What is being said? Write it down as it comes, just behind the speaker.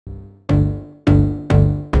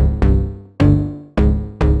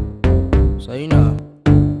So you know,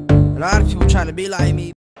 a lot of people trying to be like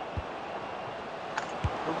me. A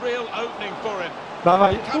real opening for him.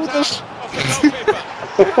 Dawaj, Comes out uderz! off the goalkeeper.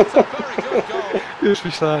 That's a very good goal. Już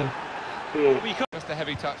myślałem. Just a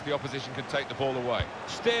heavy touch, the opposition can take the ball away.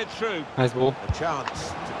 Steered through. Nice ball. A chance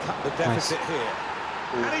to cut the deficit here.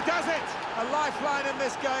 And he does it! A lifeline in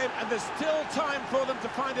this game, and there's still time for them to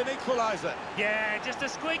find an equaliser. Yeah, just a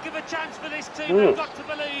squeak of a chance for this team, they've got to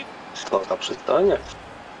believe. Szkoda przystanie.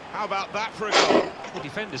 How about that for a goal? The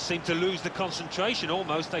defenders seem to lose the concentration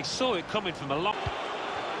almost, they saw it coming from a long...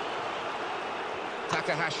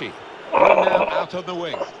 Takahashi, now out on the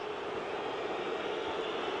wing.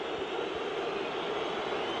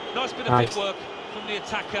 Nice bit of Nice. footwork from the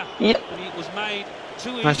attacker, Yep. and it was made too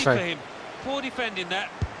easy Nice for try. him. Poor defending that.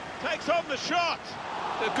 Takes on the shot.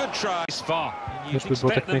 A good try. It's far. And you'd Yes, we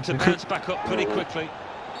brought expect them to technique. bounce back up pretty quickly.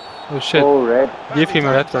 Oh shit. Oh, red. Give him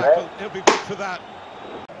a red card. Tackle. He'll be good for that.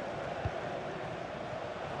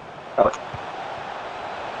 Dawaj.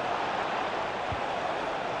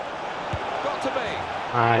 Got to be.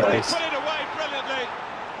 Nice. Put it away brilliantly.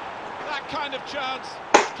 That kind of chance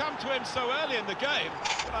has come to him so early in the game,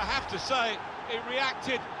 but I have to say, he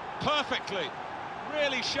reacted perfectly.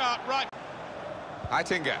 Really sharp right.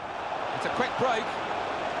 Heitinga. It's a quick break.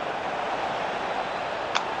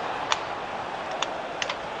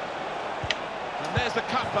 And there's the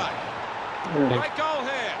cutback. Great goal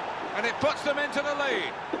here, and it puts them into the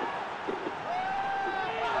lead.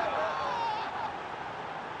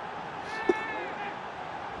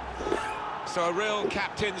 So a real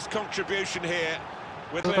captain's contribution here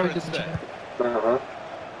with clearance there. Aha.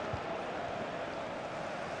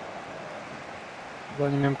 Chyba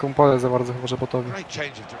nie miałem kompole za bardzo, chyba że botowi. Great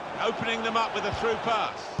change of direction. Opening them up with a through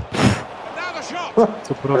pass. And now the shot.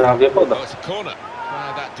 Co prawie. Prawie poda. Oh, it's a corner.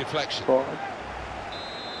 That deflection. No.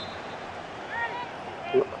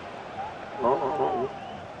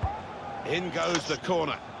 In goes the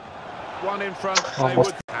corner. One in front. They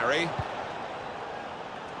Almost. would Harry.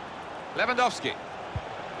 Lewandowski.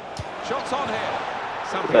 Shots on here.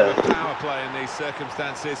 Something of a power play in these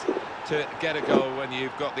circumstances to get a goal when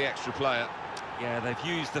you've got the extra player. Yeah, they've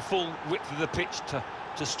used the full width of the pitch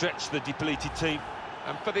to stretch the depleted team.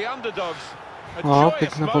 And for the underdogs, a O,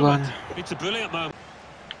 joyous piękne moment. podanie. It's a brilliant moment.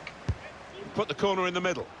 Put the corner in the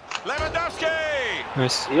middle. Lewandowski!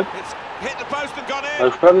 Nice. Yep. It's hit the post and gone A in.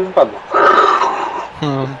 już prawie wypadło.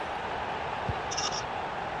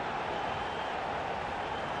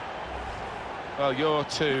 Well, you're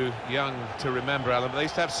too young to remember, Alan, but they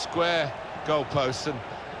used to have square goalposts, and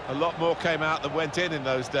a lot more came out than went in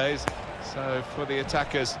those days. So for the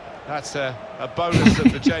attackers, that's a bonus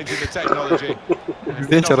of the change in the technology. And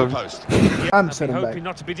Zdjęcia off the robi. post. I'm I'd sitting be back. hoping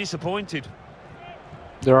not to be disappointed.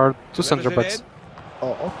 There are two Delivers center it backs. in.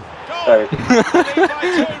 Oh, Goal! Hey. Lead by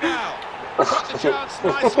two now. Got the chance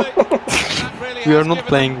nicely. And that really We are has not given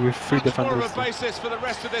playing them with three much more defenders. of a basis for the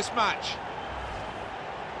rest of this match.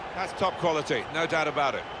 That's top quality, no doubt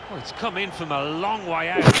about it. Well, it's come in from a long way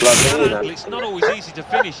out. Bloody That angle, it's not always easy to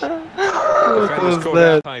finish. Defenders was caught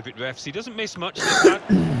that? out. Favourite refs, he doesn't miss much. This lad.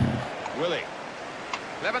 Willie.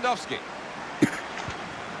 Lewandowski.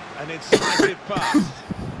 An incisive pass.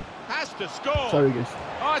 Has to score. sorry guys.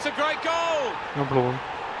 Oh, it's a great goal. No problem.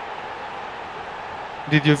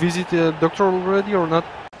 Did you visit the doctor already or not?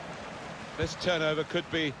 This turnover could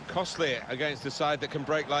be costly against a side that can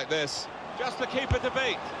break like this. Just the keeper to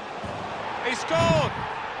beat. He scored.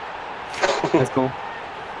 Let's go.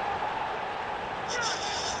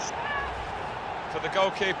 For the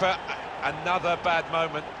goalkeeper, another bad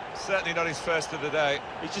moment. Certainly not his first of the day.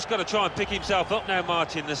 He's just got to try and pick himself up now,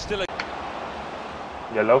 Martin. There's still a...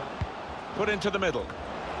 Yellow. Put into the middle.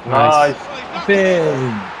 Nice. Well, he's knocked it Bang. in.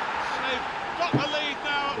 They've got the lead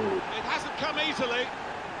now. It hasn't come easily,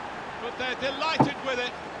 but they're delighted with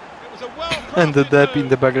it. It was a well-crafted And the dab in move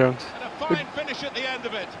the background. and a fine finish at the end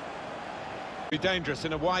of it. Be dangerous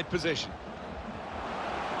in a wide position.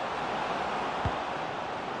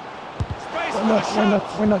 Space for the shot.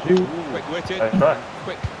 Why not you? Quick-witted, Nice try.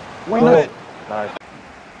 quick, Why not? Nice.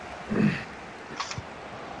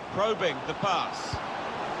 probing the pass.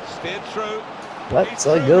 Steered through. Let's He's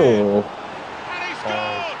through go. in. And he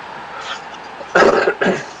scored!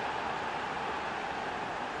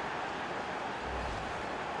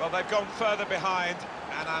 Well, they've gone further behind,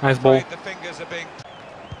 and I'm Nice afraid ball. the fingers are being...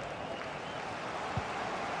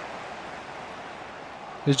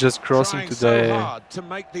 He's just crossing trying to so the hard to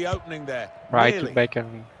make the opening there. right, Really. to back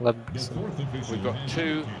and left. So We've got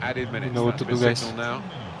 2 added minutes. know what to That's do, been guys. signalled now.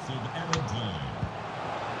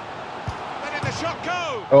 Letting the shot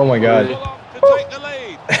go. Oh my god. Full on to take the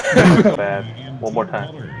lead. Bad. One more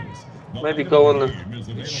time. Maybe go on the...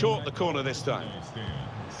 It's short the corner this time.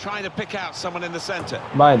 Trying to pick out someone in the centre.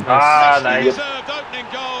 Mine. Ah, Richly nice. deserved opening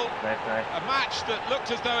goal. Nice. A match that looked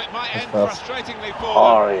as though it might end fast. frustratingly for them.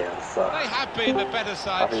 Oh, yes. They have been the better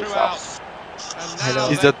side throughout. And now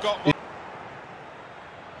Is they've that- got one.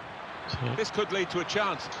 This could lead to a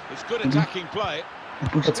chance. It's good attacking play.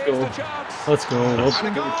 Let's Here's go. the chance. Let's go. And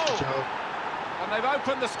a goal. And they've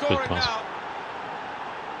opened the scoring now.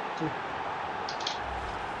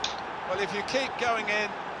 Well, if you keep going in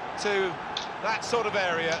to that sort of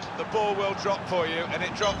area, the ball will drop for you, and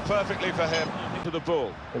it dropped perfectly for him into the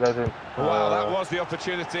ball. It doesn't... Well, that was the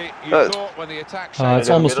opportunity you thought when the attack It's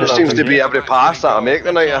almost There There seems to be every pass that I make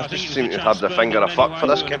tonight. I just seem to have the finger of fuck for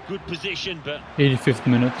this game. Good position, but 85th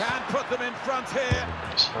minute. can put them in front here.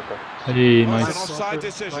 Hey, Well, it's an nice. offside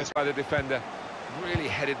decision by the defender. Really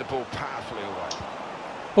headed the ball powerfully away.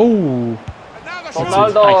 Oh, And now the shot.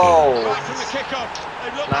 Ronaldo! Right from the kickoff.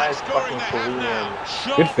 They look Nice like scoring. They fucking have now.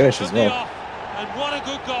 shot Good finish from as the well. off, and what a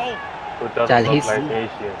good goal. It doesn't look like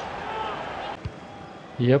Asian.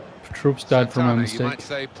 yep. Troops died from my Santana, you might mistake.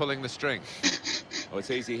 say pulling the string. Oh, it's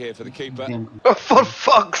easy here for the keeper. For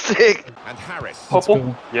fuck's sake! And Harris Let's Popo?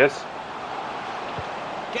 go. Yes.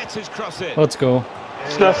 gets his cross in. Let's go.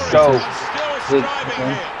 Let's go. Still striving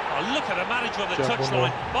here. Oh, look at the manager on the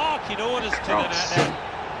touchline, barking orders to the net there.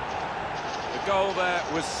 The goal there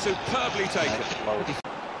was superbly taken.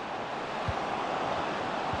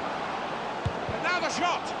 And now the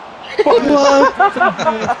shot.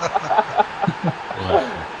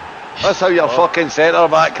 That's how your fucking centre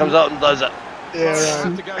back comes up and does it. Well, it'll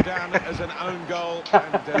have to go down as an own goal.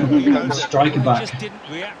 And he knows it. Just didn't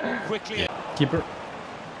react quickly. Keeper.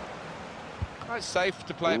 It's safe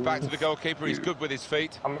to play it back to the goalkeeper. He's good with his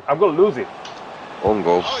feet. I'm going to lose it. Own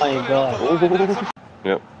goal. Oh, he's put it off the line. That's a-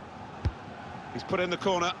 Yep. He's put in the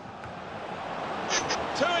corner.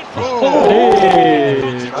 Two in front. Hey,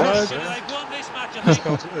 They've what? won this match, I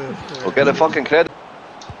think. We'll get the fucking credit.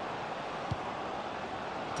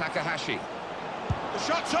 Takahashi. The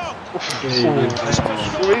shot's on.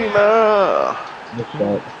 Screamer!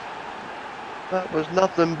 That was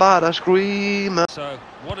nothing but a screamer. So,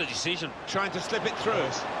 what a decision. Trying to slip it through.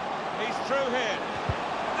 He's through here.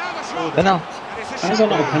 Now the shot. Penalty. And it's a I shot. got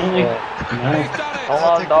no penalty. He's done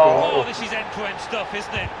it. Oh, this is end-to-end stuff,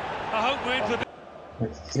 isn't it? I hope we're in for the...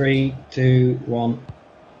 3, 2, 1.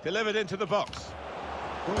 Delivered into the box.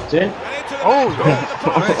 It's in. And into the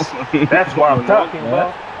box. That's what I'm talking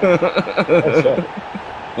about.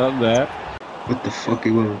 Not bad. What the fuck?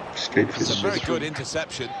 He went straight for It's a very good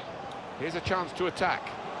interception. Here's a chance to attack.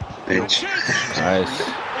 bench. Nice. He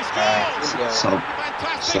scores. Sub.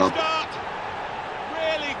 Fantastic Sub. start.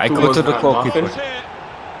 Really I good go to the goalkeeper performance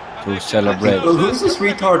here. to celebrate. Well, who's this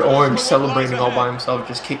retard orange celebrating all by himself,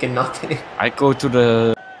 just kicking nothing? I go to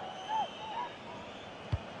the.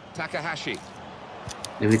 Takahashi.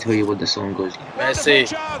 Let me tell you what the song goes. Messi.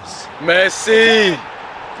 Chance. Messi!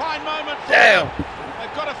 Fine moment. Damn!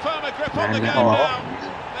 They've got a firmer grip on the Man, game oh. now.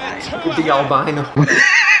 They're two Look at the ahead. albino.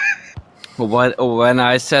 When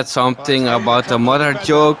I said something about a mother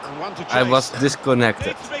joke, I was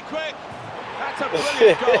disconnected. Needs to be quick. That's a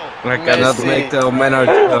brilliant goal. I cannot make the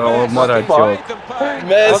mother joke.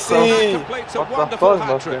 Messi completes a wonderful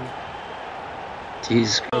hat-trick.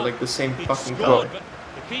 Jesus. Like the same He'd fucking scored, goal. but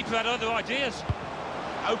the keeper had other ideas.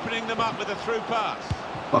 Opening them up with a through pass.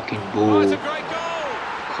 Fucking Oh, it's a ball. great goal.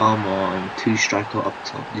 Come on. 2 striker up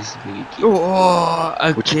top. This is what you keep. Oh,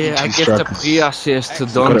 okay, I give the pre-assist,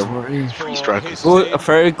 don't worry. For strikers. his Good, team.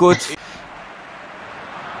 very good.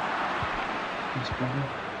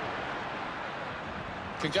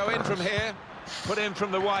 Can go in from here, put in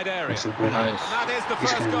from the wide area. What's the problem? Nice. And that is the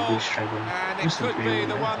This first guy goal, will struggle. and it What's the could be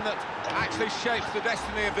the problem? one that actually shapes the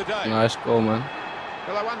destiny of the day. Nice goal, man.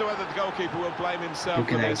 Well, I wonder whether the goalkeeper will blame himself Look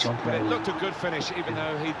for at that this, jump but it over. looked a good finish, even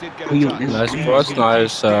though he did get Who a you touch. this? Nice cross,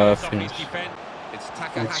 nice Off his finish. defence. It's That's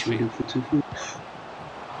Takahashi. really for 2 foot.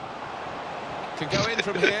 Can go in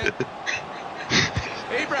from here.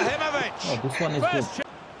 Ibrahimovic. Oh, this one is First chance.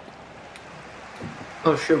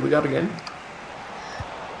 Oh shit, we got again.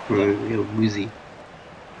 Bro, yo, Woozy.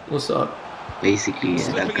 What's up? Basically, that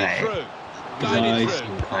Slipping it guy. through. Guided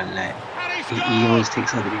through. Can't lie. And he He always scores!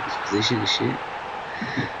 takes other people's position and shit.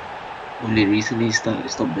 Only recently he stopped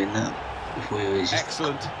doing that. Before he was just.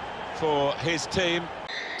 Excellent for his team.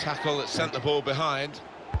 Tackle that sent the ball behind.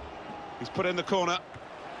 He's put in the corner.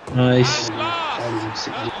 Nice. At last,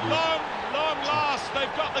 at long last,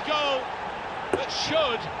 they've got the goal that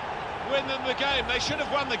should win them the game. They should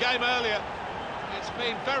have won the game earlier. It's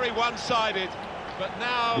been very one-sided, but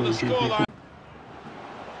now the scoreline.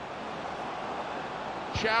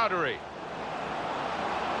 Chowdhury.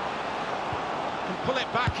 can pull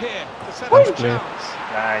it back here to set up a clear. chance.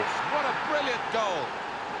 Nice. What a brilliant goal.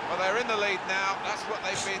 Well, they're in the lead now. That's what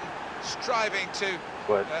they've been striving to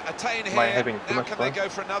What? attain Am I here. having too Now much can fun? they go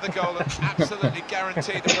for another goal and absolutely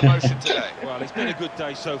guarantee the promotion today? Well, it's been a good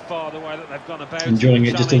day so far, the way that they've gone about Enjoying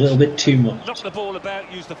it just a little bit too much. Knock the ball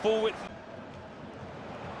about, use the full width.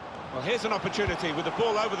 Well, here's an opportunity with the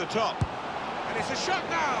ball over the top. And it's a shot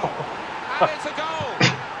now. And it's a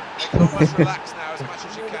goal. They can almost relax now as much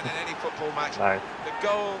as you can in any football match. Nice. The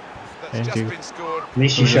goal that's Thank just you. been scored. At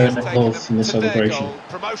least you're showing them love in the to their celebration. goal,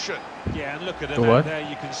 promotion. Yeah, and look at The them what? out there,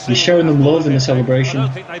 you can see. You're showing them love in the I celebration.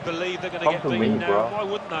 don't think they believe they're going to Come get to beaten me, now. bro. Why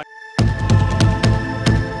wouldn't they?